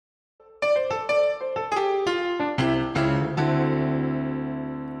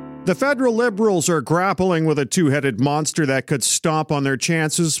The federal Liberals are grappling with a two-headed monster that could stomp on their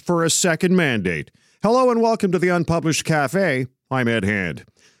chances for a second mandate. Hello and welcome to the Unpublished Cafe. I'm Ed Hand.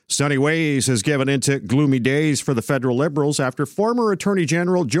 Sunny Ways has given into gloomy days for the federal Liberals after former Attorney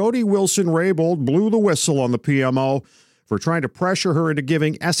General Jody Wilson-Raybould blew the whistle on the PMO for trying to pressure her into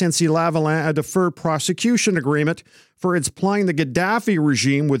giving SNC-Lavalin a deferred prosecution agreement for its plying the Gaddafi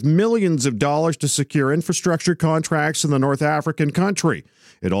regime with millions of dollars to secure infrastructure contracts in the North African country.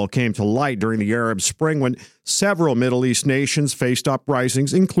 It all came to light during the Arab Spring when several Middle East nations faced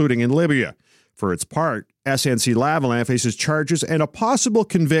uprisings, including in Libya. For its part, SNC-Lavalin faces charges, and a possible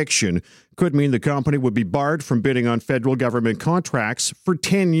conviction could mean the company would be barred from bidding on federal government contracts for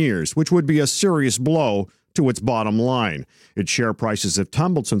 10 years, which would be a serious blow to its bottom line. Its share prices have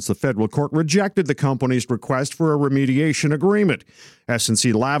tumbled since the federal court rejected the company's request for a remediation agreement.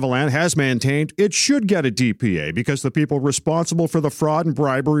 SNC-Lavalin has maintained it should get a DPA because the people responsible for the fraud and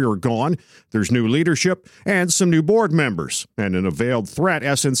bribery are gone. There's new leadership and some new board members. And in a veiled threat,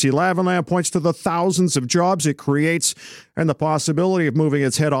 SNC-Lavalin points to the thousands of jobs it creates and the possibility of moving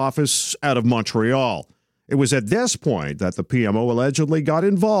its head office out of Montreal. It was at this point that the PMO allegedly got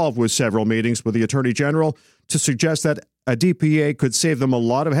involved with several meetings with the Attorney General to suggest that a DPA could save them a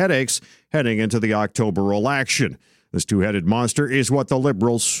lot of headaches heading into the October election. This two-headed monster is what the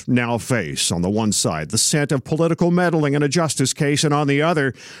Liberals now face. On the one side, the scent of political meddling in a justice case, and on the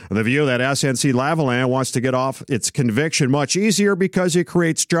other, the view that SNC-Lavalin wants to get off its conviction much easier because it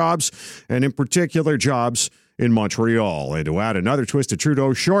creates jobs, and in particular jobs in Montreal. And to add another twist to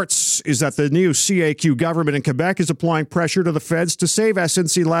Trudeau's shorts is that the new CAQ government in Quebec is applying pressure to the feds to save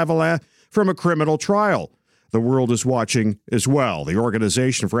SNC-Lavalin from a criminal trial. The world is watching as well. The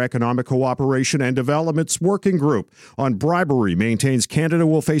Organization for Economic Cooperation and Development's working group on bribery maintains Canada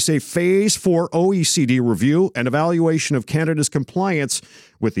will face a Phase 4 OECD review and evaluation of Canada's compliance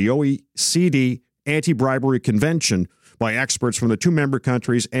with the OECD Anti-Bribery Convention by experts from the two member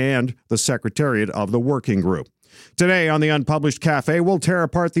countries and the Secretariat of the working group. Today on the Unpublished Cafe, we'll tear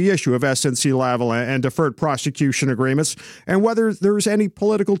apart the issue of SNC-Lavalin and deferred prosecution agreements and whether there's any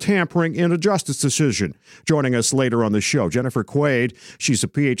political tampering in a justice decision. Joining us later on the show, Jennifer Quaid. She's a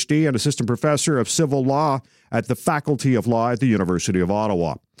PhD and assistant professor of civil law at the Faculty of Law at the University of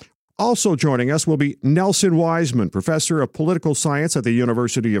Ottawa. Also joining us will be Nelson Wiseman, professor of political science at the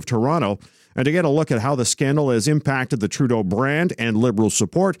University of Toronto. And to get a look at how the scandal has impacted the Trudeau brand and Liberal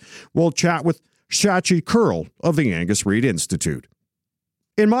support, we'll chat with Shachi Kurl of the Angus Reid Institute.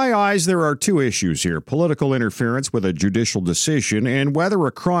 In my eyes, there are two issues here: political interference with a judicial decision and whether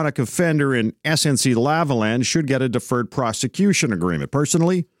a chronic offender in SNC-Lavalin should get a deferred prosecution agreement.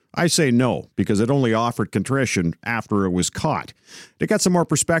 Personally, I say no, because it only offered contrition after it was caught. To get some more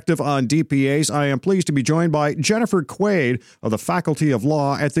perspective on DPAs, I am pleased to be joined by Jennifer Quaid of the Faculty of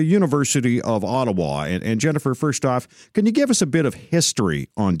Law at the University of Ottawa. And Jennifer, first off, can you give us a bit of history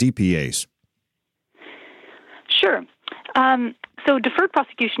on DPAs? Sure. So deferred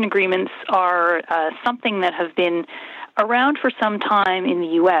prosecution agreements are something that have been around for some time in the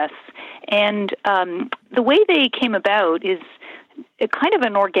U.S., and the way they came about is a kind of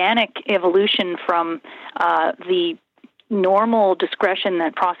an organic evolution from the normal discretion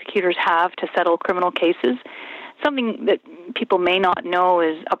that prosecutors have to settle criminal cases. Something that people may not know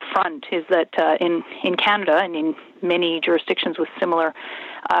is upfront is that in Canada and in many jurisdictions with similar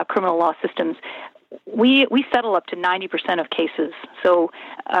criminal law systems, we settle up to 90% of cases. So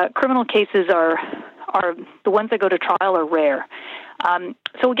criminal cases are the ones that go to trial are rare.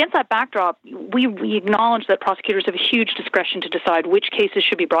 So against that backdrop, we acknowledge that prosecutors have a huge discretion to decide which cases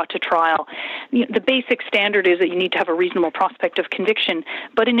should be brought to trial. The basic standard is that you need to have a reasonable prospect of conviction.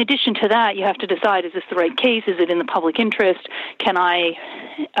 But in addition to that, you have to decide, is this the right case? Is it in the public interest? Can I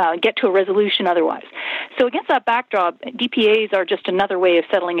get to a resolution otherwise? So against that backdrop, DPAs are just another way of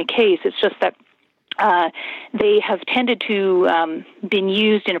settling a case. It's just that they have tended to been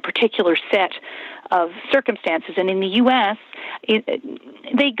used in a particular set of circumstances. And in the U.S.,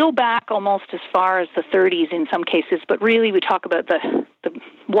 they go back almost as far as the 30s in some cases, but really we talk about the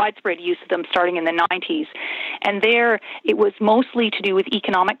widespread use of them starting in the 90s. And there it was mostly to do with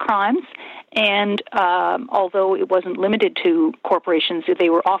economic crimes, and although it wasn't limited to corporations, they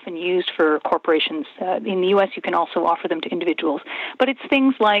were often used for corporations. In the U.S., you can also offer them to individuals. But it's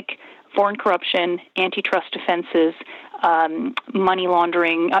things like foreign corruption, antitrust offenses, money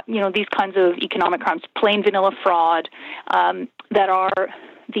laundering, these kinds of economic crimes, plain vanilla fraud, that are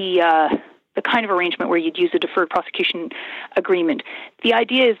the kind of arrangement where you'd use a deferred prosecution agreement. The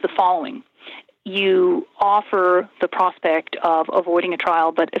idea is the following. You offer the prospect of avoiding a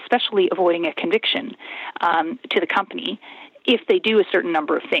trial, but especially avoiding a conviction to the company. if they do a certain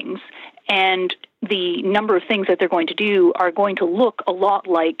number of things. And the number of things that they're going to do are going to look a lot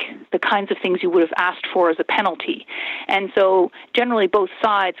like the kinds of things you would have asked for as a penalty. And so generally both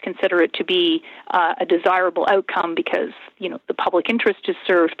sides consider it to be a desirable outcome because, the public interest is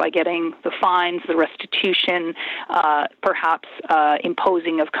served by getting the fines, the restitution, perhaps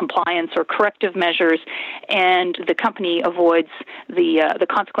imposing of compliance or corrective measures, and the company avoids the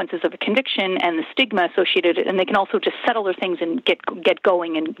consequences of a conviction and the stigma associated, and they can also just settle their things and get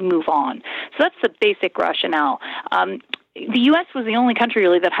going and move on. So that's the basic rationale. The U.S. was the only country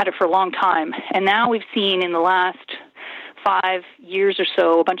really that had it for a long time, and now we've seen in the last 5 years or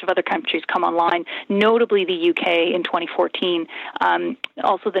so, a bunch of other countries come online, notably the UK in 2014.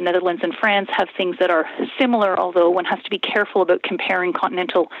 Also the Netherlands and France have things that are similar, although one has to be careful about comparing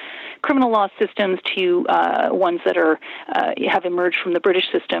continental criminal law systems to ones that have emerged from the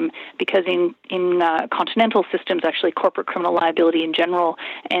British system, because in continental systems, actually corporate criminal liability in general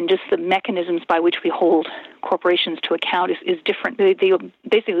and just the mechanisms by which we hold corporations to account is different. There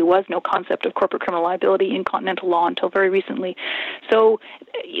basically was no concept of corporate criminal liability in continental law until very recently. So,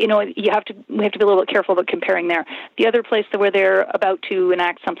 we have to be a little bit careful about comparing there. The other place where they're about to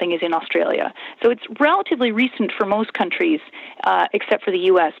enact something is in Australia. So it's relatively recent for most countries, except for the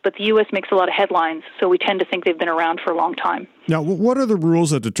U.S., but the U.S. makes a lot of headlines, so we tend to think they've been around for a long time. Now, what are the rules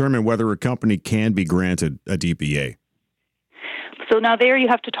that determine whether a company can be granted a DPA? So now there you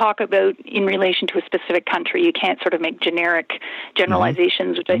have to talk about in relation to a specific country. You can't sort of make generic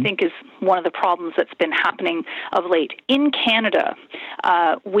generalizations, which I think is one of the problems that's been happening of late. In Canada,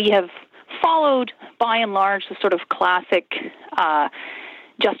 we have followed, by and large, the sort of classic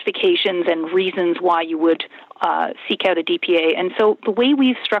justifications and reasons why you would seek out a DPA. And so the way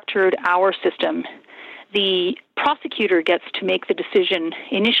we've structured our system, the prosecutor gets to make the decision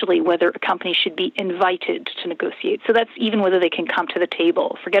initially whether a company should be invited to negotiate. So that's even whether they can come to the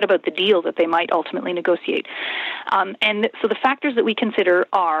table. Forget about the deal that they might ultimately negotiate. And so the factors that we consider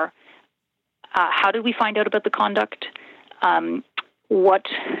are how did we find out about the conduct? What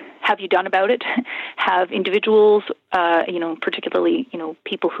have you done about it? Have individuals, particularly,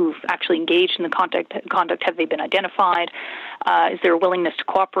 people who've actually engaged in the conduct, have they been identified? Is there a willingness to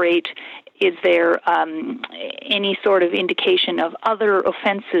cooperate? Is there any sort of indication of other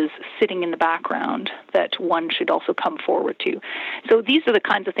offenses sitting in the background that one should also come forward to? So these are the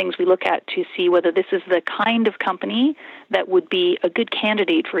kinds of things we look at to see whether this is the kind of company that would be a good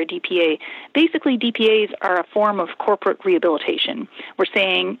candidate for a DPA. Basically, DPAs are a form of corporate rehabilitation. We're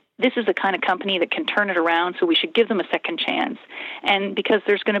saying this is the kind of company that can turn it around, so we should give them a second chance. And because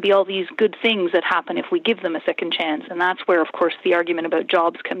there's going to be all these good things that happen if we give them a second chance, and that's where, of course, the argument about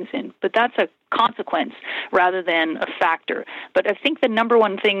jobs comes in. But that's a consequence rather than a factor. But I think the number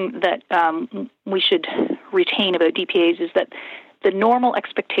one thing that we should retain about DPAs is that the normal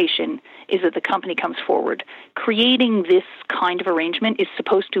expectation is that the company comes forward. Creating this kind of arrangement is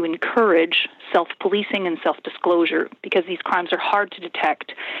supposed to encourage self-policing and self-disclosure because these crimes are hard to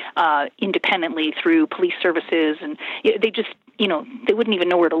detect independently through police services, and they just, they wouldn't even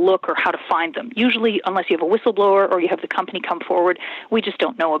know where to look or how to find them. Usually, unless you have a whistleblower or you have the company come forward, we just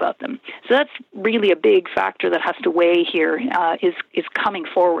don't know about them. So that's really a big factor that has to weigh here, is coming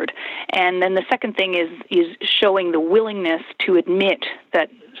forward. And then the second thing is showing the willingness to admit that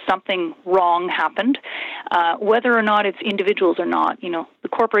something wrong happened, whether or not it's individuals or not. The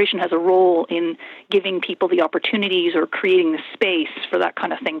corporation has a role in giving people the opportunities or creating the space for that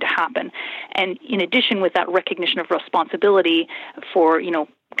kind of thing to happen. And in addition, with that recognition of responsibility for,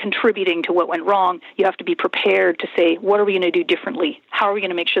 contributing to what went wrong, you have to be prepared to say, what are we going to do differently? How are we going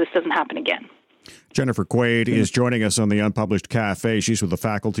to make sure this doesn't happen again? Jennifer Quaid is joining us on the Unpublished Cafe. She's with the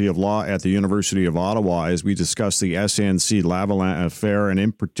Faculty of Law at the University of Ottawa as we discuss the SNC-Lavalin affair, and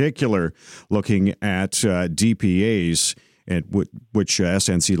in particular looking at DPAs, and which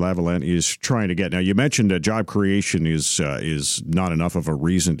SNC-Lavalin is trying to get. Now, you mentioned job creation is not enough of a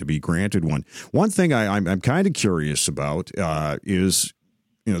reason to be granted one. One thing I'm kind of curious about is,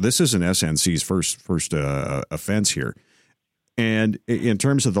 this is an SNC's first offense here. And in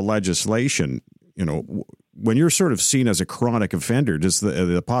terms of the legislation, when you're sort of seen as a chronic offender, does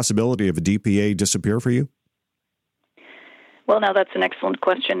the possibility of a DPA disappear for you? Well, now that's an excellent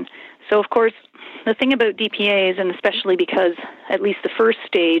question. So, of course, the thing about DPAs, and especially because at least the first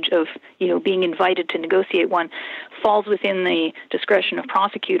stage of, being invited to negotiate one falls within the discretion of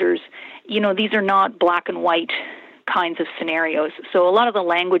prosecutors, these are not black and white kinds of scenarios. So a lot of the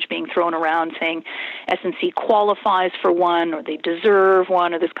language being thrown around saying SNC qualifies for one or they deserve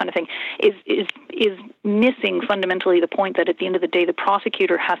one or this kind of thing is missing fundamentally the point that at the end of the day the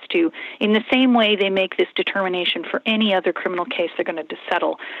prosecutor has to, in the same way they make this determination for any other criminal case they're going to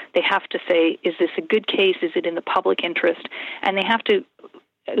settle, they have to say, is this a good case? Is it in the public interest? And they have to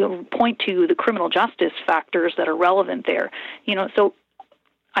point to the criminal justice factors that are relevant there. So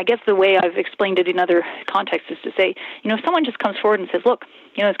I guess the way I've explained it in other contexts is to say, if someone just comes forward and says, look,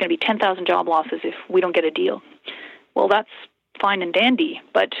 there's going to be 10,000 job losses if we don't get a deal. Well, that's fine and dandy,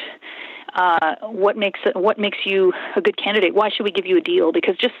 but what makes you a good candidate? Why should we give you a deal?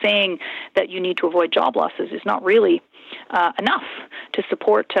 Because just saying that you need to avoid job losses is not really enough to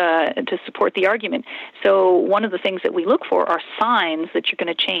support the argument. So one of the things that we look for are signs that you're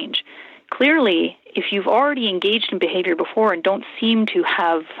going to change. Clearly, if you've already engaged in behavior before and don't seem to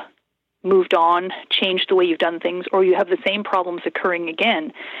have moved on, changed the way you've done things, or you have the same problems occurring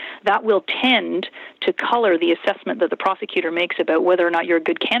again, that will tend to color the assessment that the prosecutor makes about whether or not you're a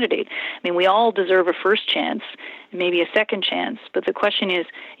good candidate. I mean, we all deserve a first chance, maybe a second chance, but the question is,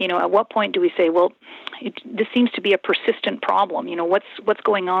 at what point do we say, well, this seems to be a persistent problem. What's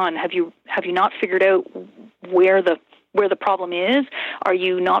going on? Have you not figured out where the problem is? Are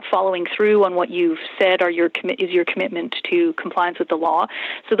you not following through on what you've said? Is your commitment to compliance with the law?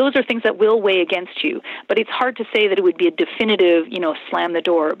 So those are things that will weigh against you. But it's hard to say that it would be a definitive, slam the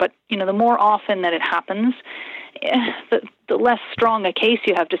door. But, the more often that it happens, the less strong a case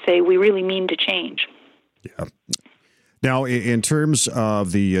you have to say we really mean to change. Yeah. Now, in terms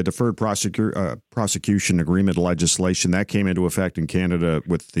of the deferred prosecution agreement legislation, that came into effect in Canada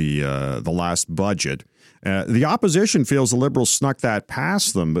with the last budget. The opposition feels the Liberals snuck that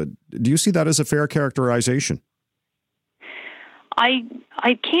past them, but do you see that as a fair characterization?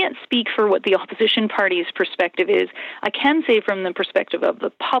 I can't speak for what the opposition party's perspective is. I can say from the perspective of the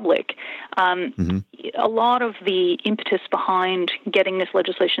public, a lot of the impetus behind getting this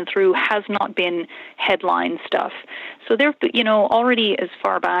legislation through has not been headline stuff. So there, already as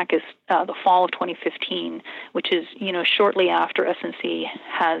far back as the fall of 2015, which is, shortly after SNC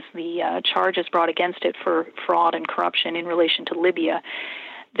has the charges brought against it for fraud and corruption in relation to Libya,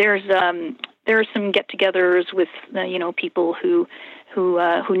 there are some get-togethers with people who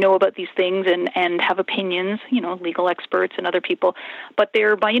know about these things and have opinions, legal experts and other people, but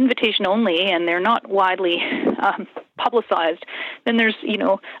they're by invitation only and they're not widely publicized. Then there's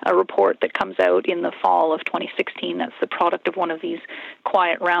a report that comes out in the fall of 2016 that's the product of one of these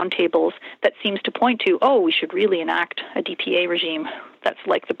quiet roundtables that seems to point to, we should really enact a DPA regime that's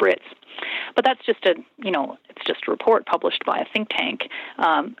like the Brits. But that's just it's just a report published by a think tank,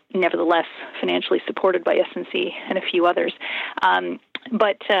 nevertheless financially supported by SNC and a few others.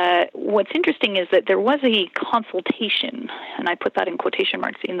 But what's interesting is that there was a consultation, and I put that in quotation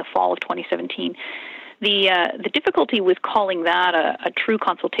marks, in the fall of 2017. The difficulty with calling that a true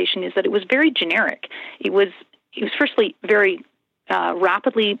consultation is that it was very generic. It was firstly very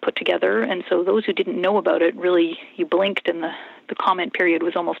rapidly put together, and so those who didn't know about it, really, you blinked and the comment period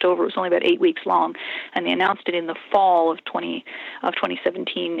was almost over. It was only about 8 weeks long, and they announced it in the fall of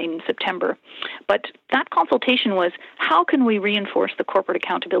 2017 in September. But that consultation was, how can we reinforce the corporate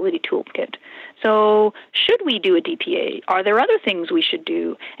accountability toolkit? So should we do a DPA? Are there other things we should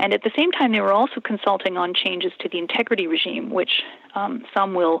do? And at the same time, they were also consulting on changes to the integrity regime, which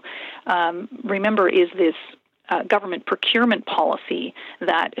some will remember is this government procurement policy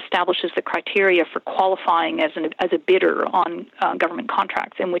that establishes the criteria for qualifying as a bidder on government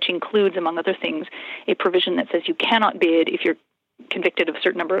contracts, and which includes, among other things, a provision that says you cannot bid if you're convicted of a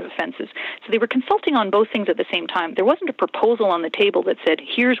certain number of offenses. So they were consulting on both things at the same time. There wasn't a proposal on the table that said,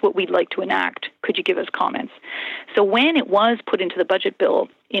 here's what we'd like to enact. Could you give us comments? So when it was put into the budget bill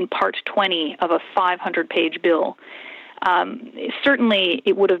in Part 20 of a 500-page bill, certainly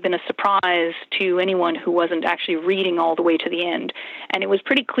it would have been a surprise to anyone who wasn't actually reading all the way to the end. And it was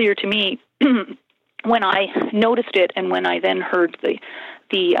pretty clear to me when I noticed it and when I then heard the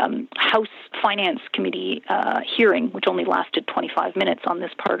House Finance Committee hearing, which only lasted 25 minutes on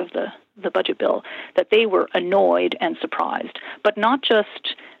this part of the budget bill, that they were annoyed and surprised. But not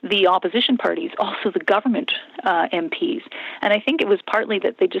just the opposition parties, also the government MPs. And I think it was partly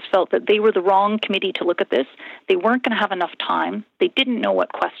that they just felt that they were the wrong committee to look at this. They weren't going to have enough time. They didn't know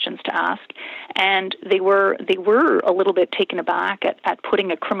what questions to ask. And they were a little bit taken aback at putting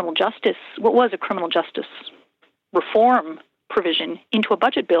what was a criminal justice reform provision into a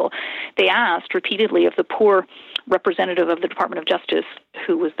budget bill. They asked repeatedly of the poor representative of the Department of Justice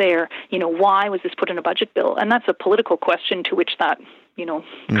who was there, why was this put in a budget bill? And that's a political question to which that,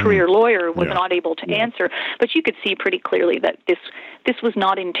 career lawyer was not able to answer. But you could see pretty clearly that this was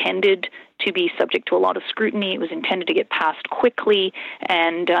not intended to be subject to a lot of scrutiny. It was intended to get passed quickly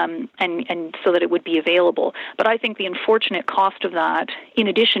and so that it would be available. But I think the unfortunate cost of that, in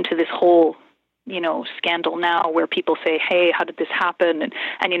addition to this whole scandal now where people say, hey, how did this happen? And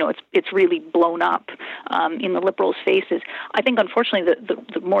it's really blown up in the Liberals' faces. I think, unfortunately,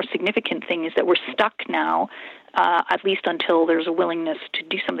 the more significant thing is that we're stuck now, at least until there's a willingness to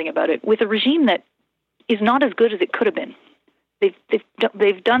do something about it, with a regime that is not as good as it could have been.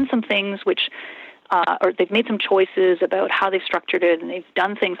 They've done some things which, or they've made some choices about how they've structured it, and they've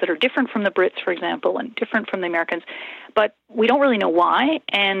done things that are different from the Brits, for example, and different from the Americans. But we don't really know why,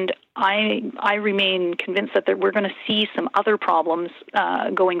 and I remain convinced that we're going to see some other problems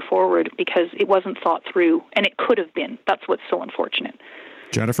going forward because it wasn't thought through, and it could have been. That's what's so unfortunate.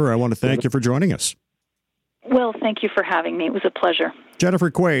 Jennifer, I want to thank you for joining us. Well, thank you for having me. It was a pleasure. Jennifer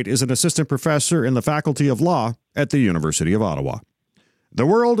Quaid is an assistant professor in the Faculty of Law at the University of Ottawa. The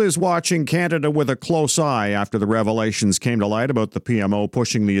world is watching Canada with a close eye after the revelations came to light about the PMO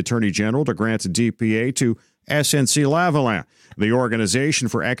pushing the Attorney General to grant a DPA to SNC-Lavalin. The Organization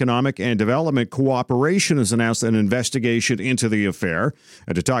for Economic and Development Cooperation has announced an investigation into the affair.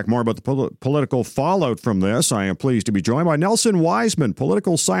 And to talk more about the political fallout from this, I am pleased to be joined by Nelson Wiseman,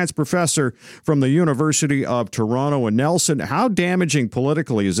 political science professor from the University of Toronto. And Nelson, how damaging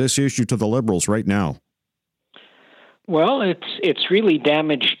politically is this issue to the Liberals right now? Well, it's really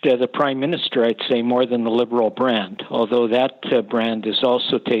damaged the Prime Minister, I'd say, more than the Liberal brand, although that brand has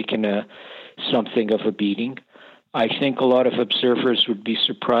also taken something of a beating. I think a lot of observers would be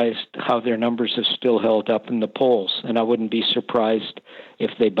surprised how their numbers have still held up in the polls, and I wouldn't be surprised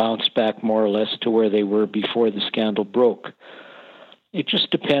if they bounce back more or less to where they were before the scandal broke. It just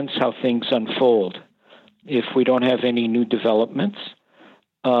depends how things unfold. If we don't have any new developments,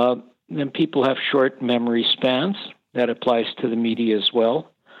 then people have short memory spans. That applies to the media as well.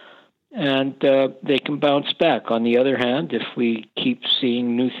 And they can bounce back. On the other hand, if we keep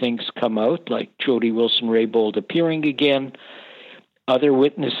seeing new things come out, like Jody Wilson-Raybould appearing again, other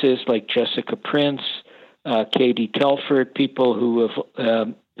witnesses like Jessica Prince, Katie Telford, people who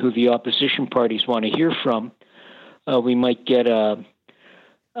the opposition parties want to hear from, we might get a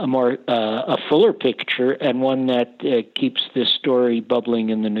fuller picture and one that keeps this story bubbling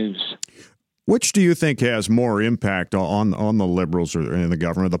in the news. Which do you think has more impact on the Liberals or in the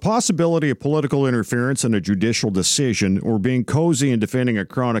government? The possibility of political interference in a judicial decision or being cozy and defending a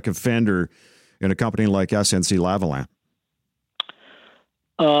chronic offender in a company like SNC-Lavalin?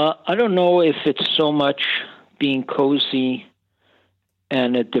 I don't know if it's so much being cozy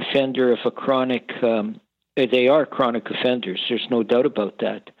and a defender of a chronic... they are chronic offenders. There's no doubt about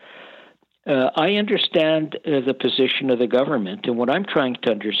that. I understand the position of the government, and what I'm trying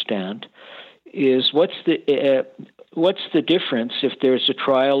to understand is what's the difference if there's a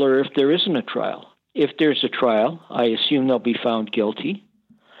trial or if there isn't a trial. If there's a trial, I assume they'll be found guilty,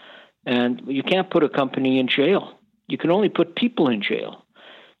 and you can't put a company in jail. You can only put people in jail.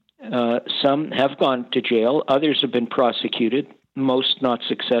 Some have gone to jail. Others have been prosecuted, most not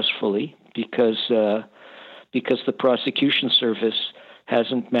successfully because the prosecution service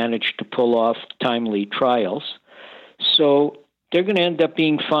hasn't managed to pull off timely trials. So they're going to end up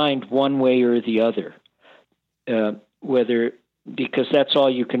being fined one way or the other, because that's all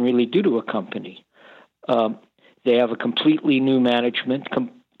you can really do to a company. They have a completely new management,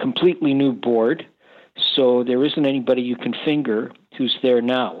 completely new board, so there isn't anybody you can finger who's there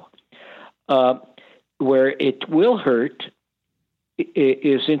now. Where it will hurt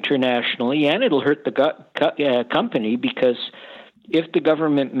is internationally, and it'll hurt the company, because if the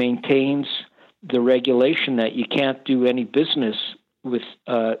government maintains the regulation that you can't do any business with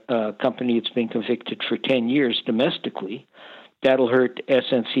a company that's been convicted for 10 years domestically, that'll hurt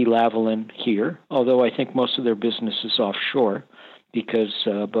SNC-Lavalin here, although I think most of their business is offshore because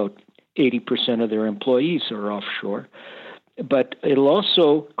about 80% of their employees are offshore. But it'll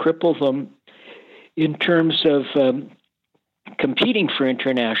also cripple them in terms of competing for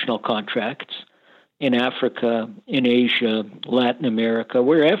international contracts in Africa, in Asia, Latin America,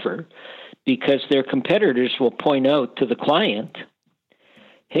 wherever, because their competitors will point out to the client,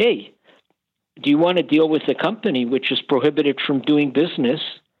 hey, do you want to deal with a company which is prohibited from doing business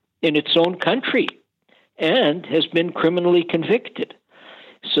in its own country and has been criminally convicted?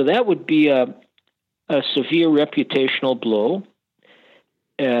 So that would be a severe reputational blow.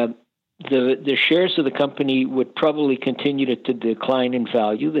 The shares of the company would probably continue to decline in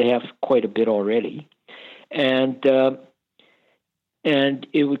value. They have quite a bit already. And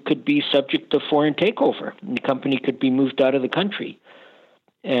it could be subject to foreign takeover. And the company could be moved out of the country.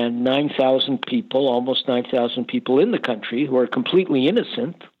 and 9,000 people, almost 9,000 people in the country who are completely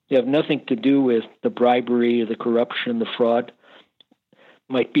innocent. They have nothing to do with the bribery, the corruption, the fraud,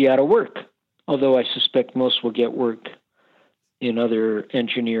 might be out of work. Although I suspect most will get work in other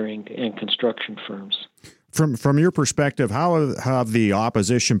engineering and construction firms. From your perspective, how have the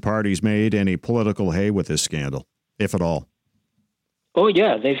opposition parties made any political hay with this scandal, if at all? Oh,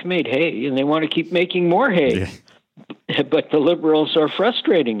 yeah, they've made hay, and they want to keep making more hay. Yeah. But the Liberals are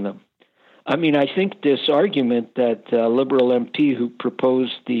frustrating them. I mean, I think this argument that Liberal MP who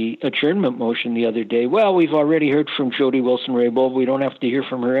proposed the adjournment motion the other day, well, we've already heard from Jody Wilson-Raybould, we don't have to hear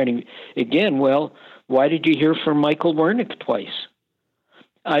from her again. Well, why did you hear from Michael Wernick twice?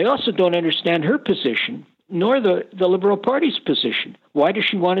 I also don't understand her position, nor the Liberal Party's position. Why does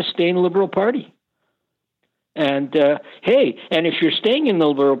she want to stay in the Liberal Party? And, hey, and if you're staying in the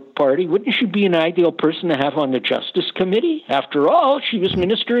Liberal Party, wouldn't she be an ideal person to have on the Justice Committee? After all, she was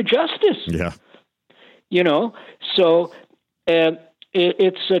Minister of Justice. Yeah. You know, so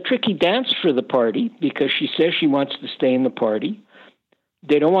it's a tricky dance for the party because she says she wants to stay in the party.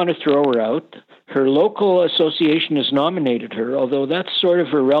 They don't want to throw her out. Her local association has nominated her, although that's sort of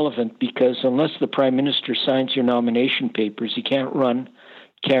irrelevant because unless the Prime Minister signs your nomination papers, you can't run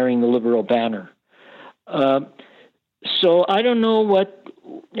carrying the Liberal banner. So I don't know what,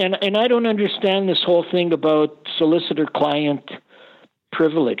 and I don't understand this whole thing about solicitor-client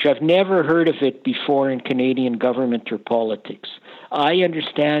privilege. I've never heard of it before in Canadian government or politics. I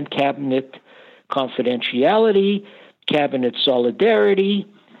understand cabinet confidentiality, cabinet solidarity,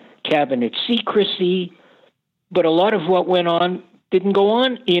 cabinet secrecy, but a lot of what went on didn't go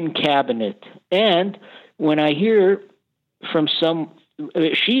on in cabinet. And when I hear from some,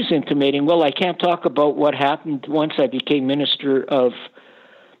 she's intimating, well, I can't talk about what happened once I became Minister of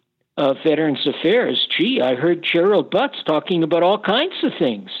Veterans Affairs. Gee, I heard Gerald Butts talking about all kinds of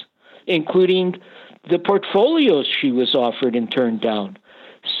things, including the portfolios she was offered and turned down.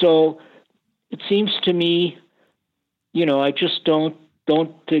 So it seems to me, you know, I just don't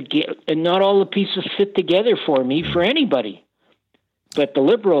get, and not all the pieces fit together for me for anybody. But the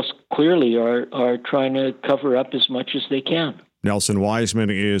Liberals clearly are trying to cover up as much as they can. Nelson Wiseman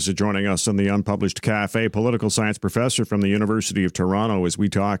is joining us on the Unpublished Cafe, political science professor from the University of Toronto, as we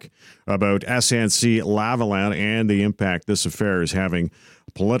talk about SNC-Lavalin and the impact this affair is having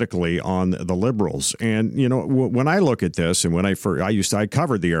politically on the Liberals. And, you know, when I look at this, and when I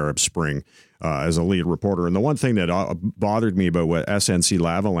covered the Arab Spring as a lead reporter, and the one thing that bothered me about what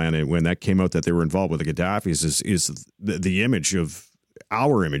SNC-Lavalin, and when that came out that they were involved with the Gaddafis, is the image of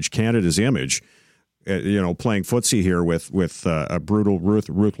our image, Canada's image, playing footsie here with a brutal,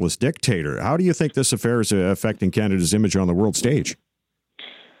 ruthless dictator. How do you think this affair is affecting Canada's image on the world stage?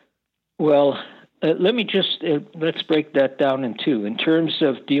 Well, let me just let's break that down in two. In terms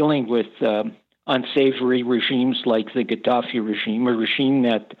of dealing with unsavory regimes like the Gaddafi regime, a regime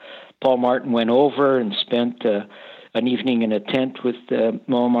that Paul Martin went over and spent an evening in a tent with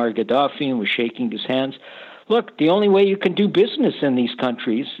Muammar Gaddafi and was shaking his hands. Look, the only way you can do business in these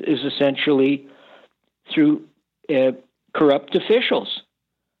countries is essentially through corrupt officials.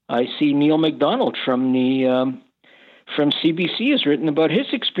 I see Neil MacDonald from CBC has written about his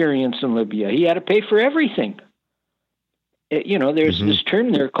experience in Libya. He had to pay for everything. There's this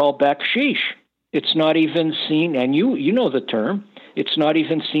term there called bakshish. It's not even seen, and you know the term, it's not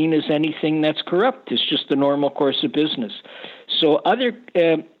even seen as anything that's corrupt. It's just the normal course of business. So other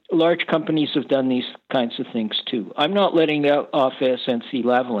large companies have done these kinds of things too. I'm not letting off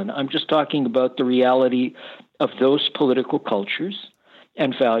SNC-Lavalin. I'm just talking about the reality of those political cultures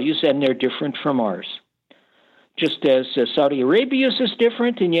and values, and they're different from ours. Just as Saudi Arabia's is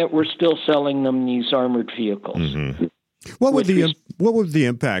different, and yet we're still selling them these armored vehicles. Mm-hmm. What would the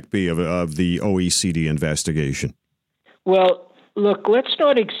impact be of the OECD investigation? Well, look, let's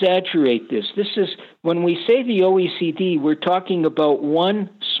not exaggerate this. This is, when we say the OECD, we're talking about one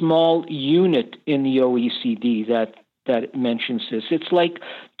small unit in the OECD that mentions this. It's like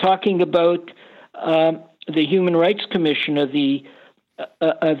talking about the Human Rights Commission of the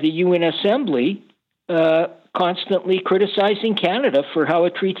UN Assembly constantly criticizing Canada for how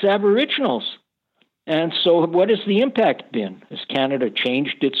it treats Aboriginals. And so what has the impact been? Has Canada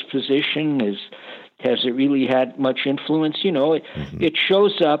changed its position? Has it really had much influence? It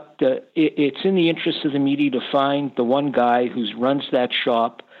shows up that it's in the interest of the media to find the one guy who runs that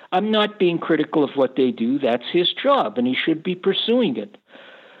shop. I'm not being critical of what they do. That's his job, and he should be pursuing it.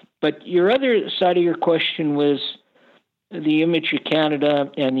 But your other side of your question was the image of Canada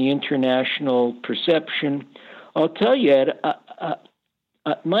and the international perception. I'll tell you,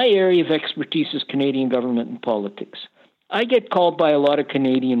 my area of expertise is Canadian government and politics. I get called by a lot of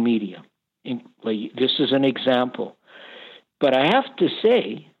Canadian media. This is an example. But I have to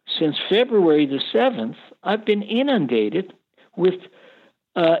say, since February the 7th, I've been inundated with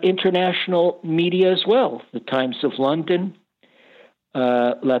international media as well. The Times of London,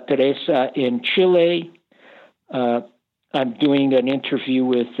 La Teresa in Chile. I'm doing an interview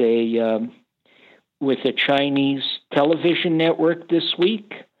with a Chinese television network this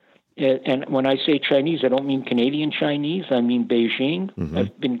week. And when I say Chinese, I don't mean Canadian Chinese. I mean Beijing. Mm-hmm.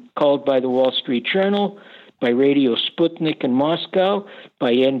 I've been called by the Wall Street Journal, by Radio Sputnik in Moscow,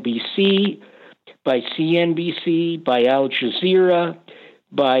 by NBC, by CNBC, by Al Jazeera,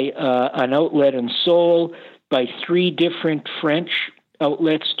 by an outlet in Seoul, by 3 different French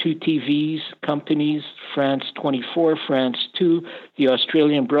outlets, 2 TVs companies, France 24, France 2, the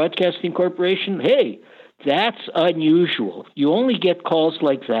Australian Broadcasting Corporation. Hey, that's unusual. You only get calls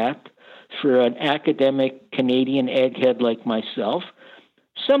like that for an academic Canadian egghead like myself,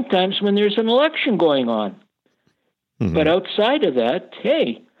 sometimes when there's an election going on. Mm-hmm. But outside of that,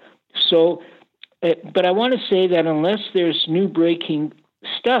 hey, so, but I want to say that unless there's new breaking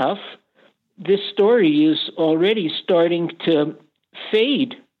stuff, this story is already starting to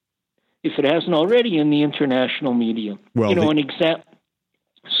fade, if it hasn't already, in the international media. Well, an example.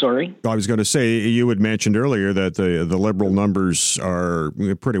 Sorry? I was going to say, you had mentioned earlier that the Liberal numbers are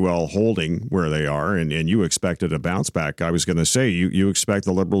pretty well holding where they are, and you expected a bounce back. I was going to say, you expect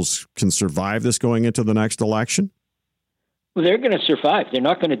the Liberals can survive this going into the next election? Well, they're going to survive. They're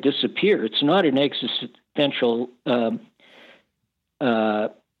not going to disappear. It's not an existential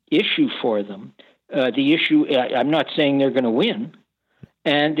issue for them. The issue, I'm not saying they're going to win,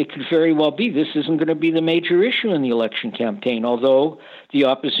 and it could very well be this isn't going to be the major issue in the election campaign, although the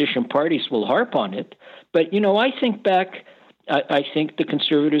opposition parties will harp on it. But, I think back, I think the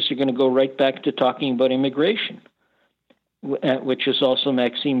Conservatives are going to go right back to talking about immigration, which is also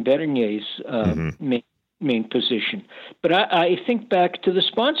Maxime Bernier's main position. But I think back to the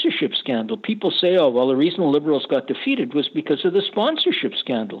sponsorship scandal. People say, oh, well, the reason the Liberals got defeated was because of the sponsorship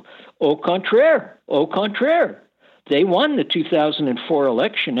scandal. Au contraire. They won the 2004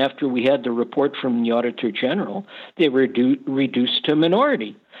 election after we had the report from the Auditor General. They were reduced to a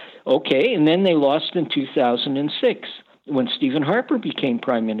minority. Okay, and then they lost in 2006 when Stephen Harper became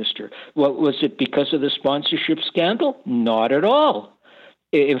Prime Minister. What was it because of the sponsorship scandal? Not at all.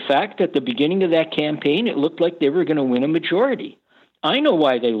 In fact, at the beginning of that campaign, it looked like they were going to win a majority. I know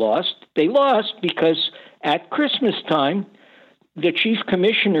why they lost. They lost because at Christmas time, the chief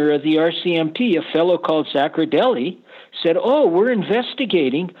commissioner of the RCMP, a fellow called Zaccardelli, said, oh, we're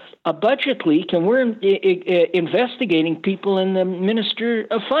investigating a budget leak and we're investigating people in the Minister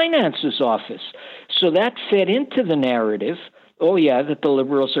of Finance's office. So that fed into the narrative, oh, yeah, that the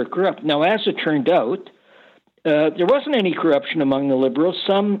Liberals are corrupt. Now, as it turned out, there wasn't any corruption among the Liberals.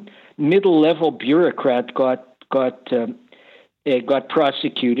 Some middle-level bureaucrat got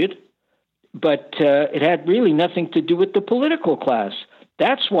prosecuted, but it had really nothing to do with the political class.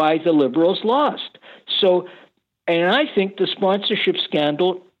 That's why the Liberals lost. So, and I think the sponsorship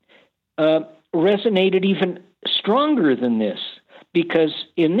scandal resonated even stronger than this, because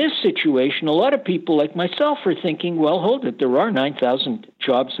in this situation, a lot of people like myself are thinking, well, hold it, there are 9,000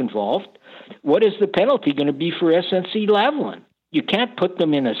 jobs involved. What is the penalty going to be for SNC-Lavalin? You can't put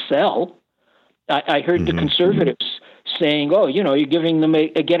them in a cell. I heard the Conservatives saying, oh, you're giving them a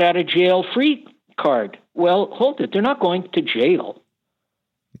get-out-of-jail-free card. Well, hold it. They're not going to jail.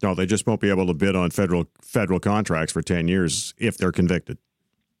 No, they just won't be able to bid on federal contracts for 10 years if they're convicted.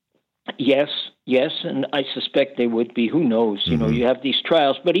 Yes, and I suspect they would be. Who knows? You have these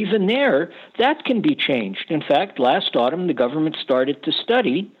trials. But even there, that can be changed. In fact, last autumn, the government started to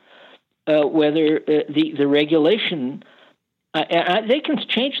study whether the regulation, they can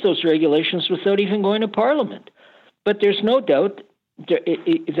change those regulations without even going to Parliament. But there's no doubt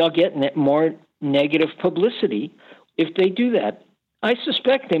they'll get more negative publicity if they do that. I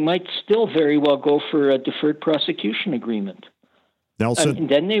suspect they might still very well go for a deferred prosecution agreement. Nelson, and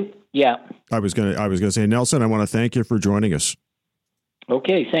then I was going to say, Nelson, I want to thank you for joining us.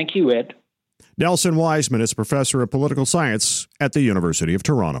 Okay, thank you, Ed. Nelson Wiseman is professor of political science at the University of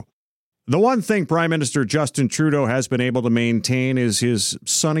Toronto. The one thing Prime Minister Justin Trudeau has been able to maintain is his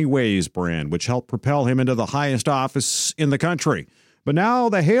Sunny Ways brand, which helped propel him into the highest office in the country. But now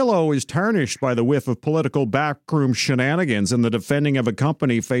the halo is tarnished by the whiff of political backroom shenanigans and the defending of a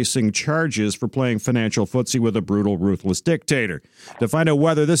company facing charges for playing financial footsie with a brutal, ruthless dictator. To find out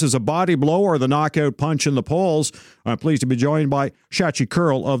whether this is a body blow or the knockout punch in the polls, I'm pleased to be joined by Shachi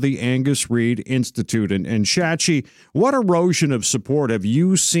Kurl of the Angus Reid Institute. And Shachi, what erosion of support have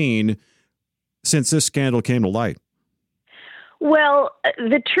you seen since this scandal came to light? Well,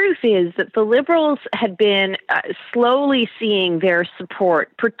 the truth is that the Liberals had been slowly seeing their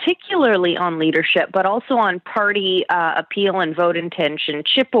support, particularly on leadership, but also on party appeal and vote intention,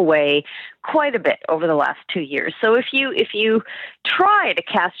 chip away quite a bit over the last 2 years. So if you try to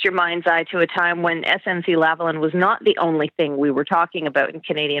cast your mind's eye to a time when SNC-Lavalin was not the only thing we were talking about in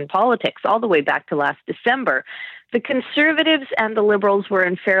Canadian politics, all the way back to last December, the Conservatives and the Liberals were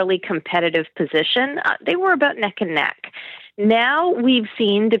in fairly competitive position. They were about neck and neck. Now we've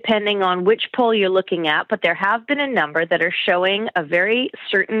seen, depending on which poll you're looking at, but there have been a number that are showing a very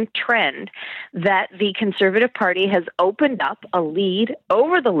certain trend that the Conservative Party has opened up a lead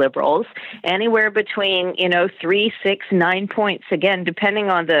over the Liberals, anywhere between 3, 6, 9 points, again, depending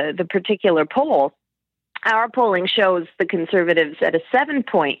on the particular poll. Our polling shows the Conservatives at a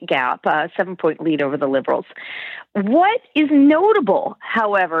 7-point gap, a 7-point lead over the Liberals. What is notable,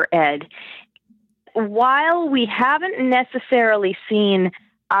 however, Ed, while we haven't necessarily seen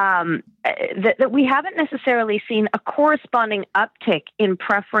that we haven't necessarily seen a corresponding uptick in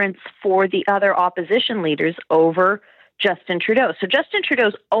preference for the other opposition leaders over Justin Trudeau. So Justin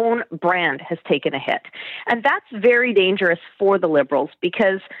Trudeau's own brand has taken a hit. And that's very dangerous for the Liberals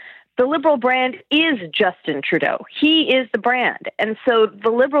because the Liberal brand is Justin Trudeau. He is the brand. And so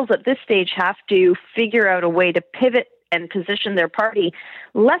the Liberals at this stage have to figure out a way to pivot and position their party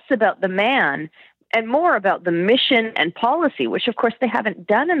less about the man and more about the mission and policy, which, of course, they haven't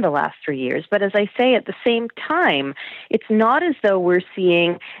done in the last 3 years. But as I say, at the same time, it's not as though we're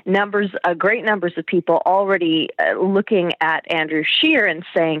seeing great numbers of people already looking at Andrew Scheer and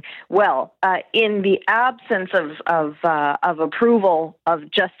saying, well, in the absence of approval of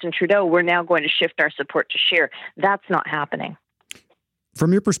Justin Trudeau, we're now going to shift our support to Scheer. That's not happening.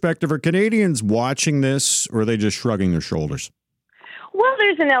 From your perspective, are Canadians watching this, or are they just shrugging their shoulders? Well,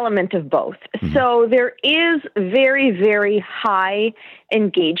 there's an element of both. So there is very, very high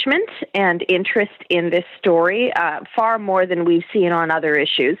engagement and interest in this story, far more than we've seen on other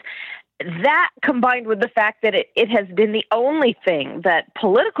issues. That, combined with the fact that it has been the only thing that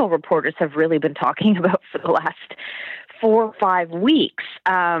political reporters have really been talking about for the last 4 or 5 weeks,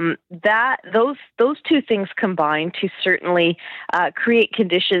 those two things combine to certainly create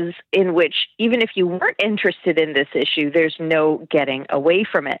conditions in which, even if you weren't interested in this issue, there's no getting away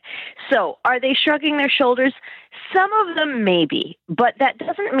from it. So are they shrugging their shoulders? Some of them maybe, but that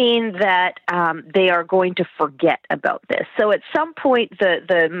doesn't mean that they are going to forget about this. So at some point,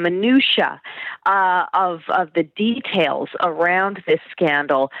 the minutia of the details around this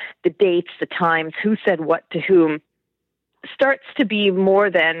scandal, the dates, the times, who said what to whom, starts to be more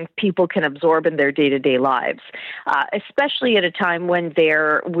than people can absorb in their day-to-day lives, especially at a time when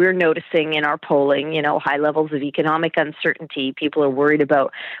we're noticing in our polling, high levels of economic uncertainty. People are worried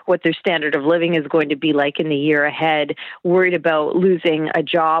about what their standard of living is going to be like in the year ahead, worried about losing a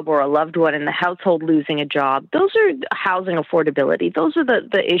job or a loved one in the household losing a job. Those are housing affordability. Those are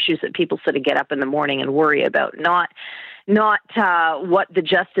the issues that people sort of get up in the morning and worry about, not what the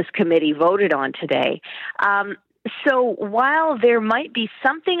Justice Committee voted on today. So while there might be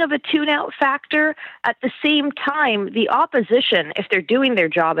something of a tune-out factor, at the same time, the opposition, if they're doing their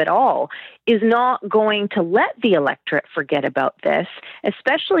job at all, is not going to let the electorate forget about this,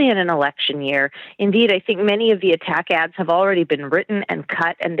 especially in an election year. Indeed, I think many of the attack ads have already been written and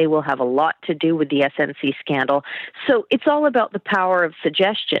cut, and they will have a lot to do with the SNC scandal. So it's all about the power of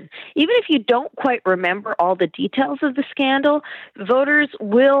suggestion. Even if you don't quite remember all the details of the scandal, voters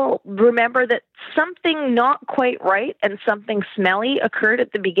will remember that something not quite right and something smelly occurred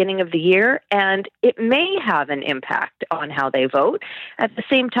at the beginning of the year, and it may have an impact on how they vote. At the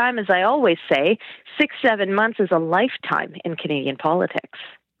same time, as I always say, 6-7 months is a lifetime in Canadian politics.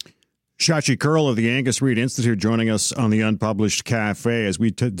 Shachi Kurl of the Angus Reid Institute joining us on the Unpublished Cafe as we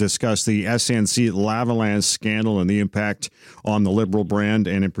discuss the SNC-Lavalin scandal and the impact on the Liberal brand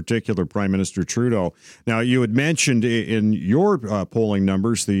and in particular Prime Minister Trudeau. Now, you had mentioned in your polling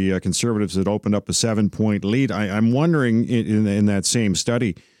numbers the Conservatives had opened up a 7-point lead. I'm wondering in that same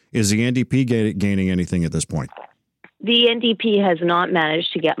study, is the NDP gaining anything at this point? The NDP has not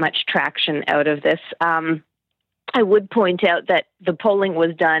managed to get much traction out of this. I would point out that the polling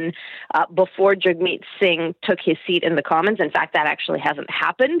was done before Jagmeet Singh took his seat in the Commons. In fact, that actually hasn't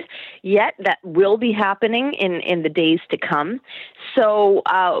happened yet. That will be happening in the days to come. So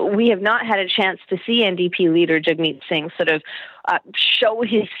we have not had a chance to see NDP leader Jagmeet Singh sort of show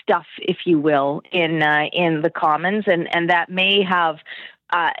his stuff, if you will, in the Commons, and that may have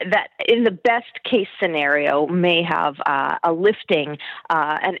that in the best case scenario may have a lifting,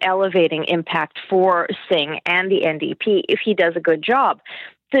 an elevating impact for Singh and the NDP if he does a good job.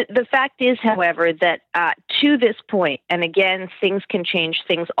 The fact is, however, that to this point, and again, things can change,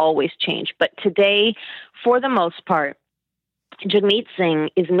 things always change, but today, for the most part, Jagmeet Singh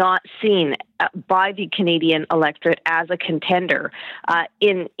is not seen by the Canadian electorate as a contender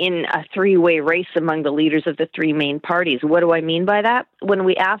in a three-way race among the leaders of the three main parties. What do I mean by that? When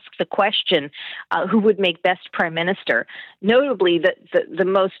we ask the question, who would make best prime minister, notably the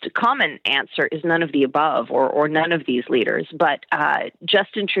most common answer is none of the above or none of these leaders. But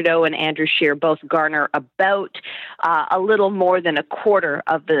Justin Trudeau and Andrew Scheer both garner about a little more than a quarter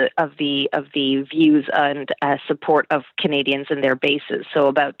of the views and support of Canadians in their bases. So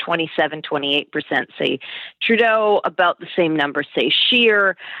about 28% say Trudeau, about the same number say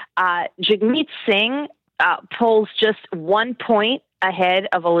Scheer. Jagmeet Singh polls just 1 point ahead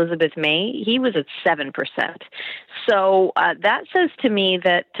of Elizabeth May. He was at 7%. So that says to me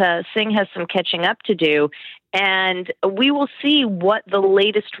that Singh has some catching up to do. And we will see what the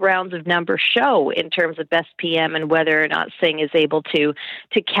latest rounds of numbers show in terms of best PM and whether or not Singh is able to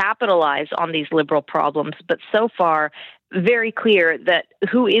capitalize on these Liberal problems. But so far, very clear that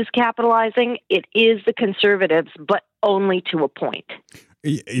who is capitalizing, it is the Conservatives, but only to a point.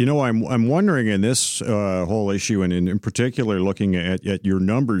 You know, I'm wondering in this whole issue, and in particular looking at your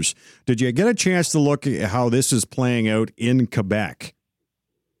numbers, did you get a chance to look at how this is playing out in Quebec?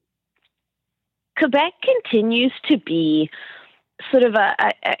 Quebec continues to be sort of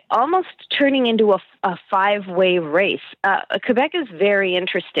almost turning into a five-way race. Quebec is very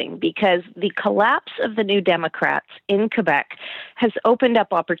interesting because the collapse of the New Democrats in Quebec has opened up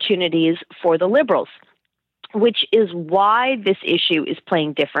opportunities for the Liberals, which is why this issue is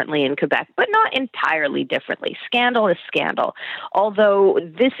playing differently in Quebec, but not entirely differently. Scandal is scandal. Although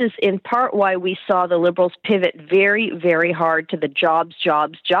this is in part why we saw the Liberals pivot very, very hard to the jobs,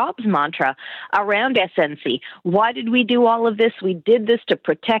 jobs, jobs mantra around SNC. Why did we do all of this? We did this to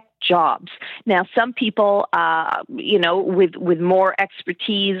protect jobs. Now, some people, with more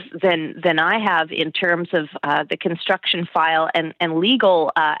expertise than I have in terms of the construction file and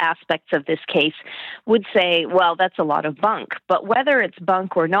legal aspects of this case would say, well, that's a lot of bunk. But whether it's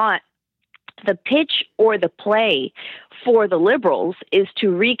bunk or not, the pitch or the play for the Liberals is to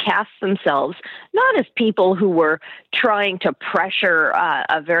recast themselves not as people who were trying to pressure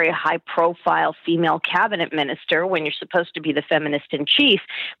a very high-profile female cabinet minister when you're supposed to be the feminist-in-chief,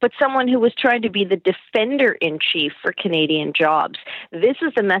 but someone who was trying to be the defender-in-chief for Canadian jobs. This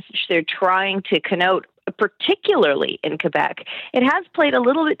is the message they're trying to connote, particularly in Quebec. It has played a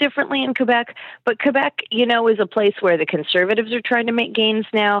little bit differently in Quebec, but Quebec, is a place where the Conservatives are trying to make gains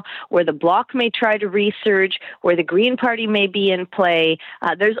now, where the Bloc may try to resurge, where the Green Party may be in play.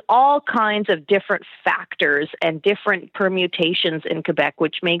 There's all kinds of different factors and different permutations in Quebec,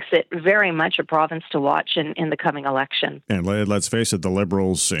 which makes it very much a province to watch in the coming election. And let's face it, the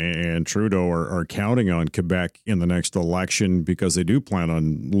Liberals and Trudeau are counting on Quebec in the next election because they do plan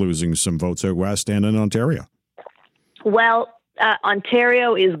on losing some votes out west and in Ontario. Well,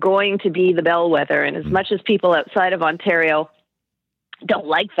 Ontario is going to be the bellwether, and as much as people outside of Ontario don't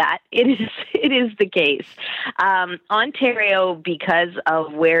like that, it is the case. Ontario, because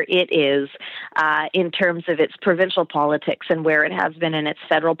of where it is in terms of its provincial politics and where it has been in its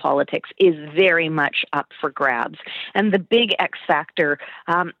federal politics, is very much up for grabs. And the big X factor,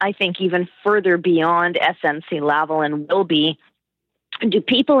 I think even further beyond SNC-Lavalin, will be, do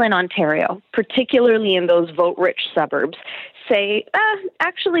people in Ontario, particularly in those vote-rich suburbs, say,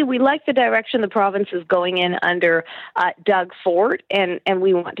 actually, we like the direction the province is going in under Doug Ford, and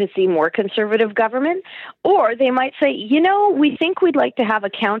we want to see more conservative government? Or they might say, we think we'd like to have a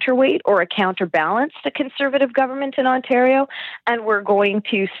counterweight or a counterbalance to conservative government in Ontario, and we're going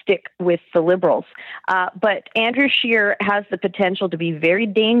to stick with the Liberals. But Andrew Scheer has the potential to be very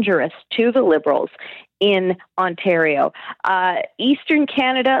dangerous to the Liberals in Ontario. Eastern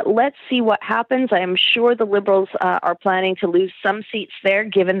Canada, let's see what happens. I am sure the Liberals are planning to lose some seats there,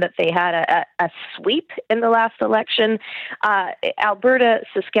 given that they had a sweep in the last election. Alberta,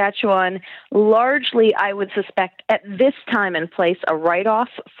 Saskatchewan, largely, I would suspect, at this time and place, a write-off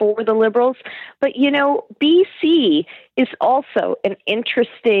for the Liberals. But, BC is also an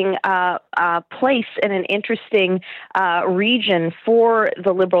interesting place and an interesting region for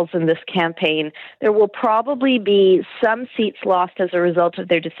the Liberals in this campaign. There will probably be some seats lost as a result of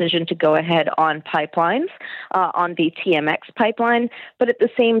their decision to go ahead on pipelines, on the TMX pipeline. But at the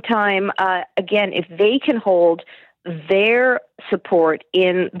same time, again, if they can hold their support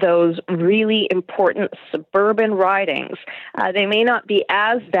in those really important suburban ridings, they may not be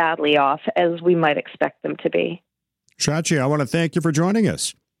as badly off as we might expect them to be. Shachi, I want to thank you for joining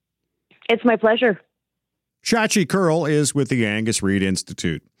us. It's my pleasure. Shachi Kurl is with the Angus Reid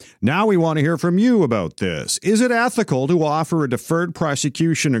Institute. Now we want to hear from you about this. Is it ethical to offer a deferred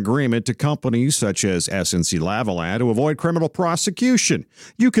prosecution agreement to companies such as SNC-Lavalin to avoid criminal prosecution?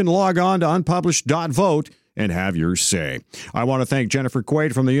 You can log on to unpublished.vote and have your say. I want to thank Jennifer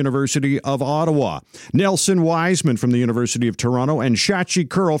Quaid from the University of Ottawa, Nelson Wiseman from the University of Toronto, and Shachi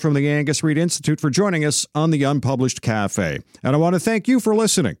Kurl from the Angus Reid Institute for joining us on the Unpublished Cafe. And I want to thank you for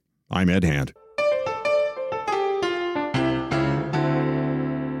listening. I'm Ed Hand.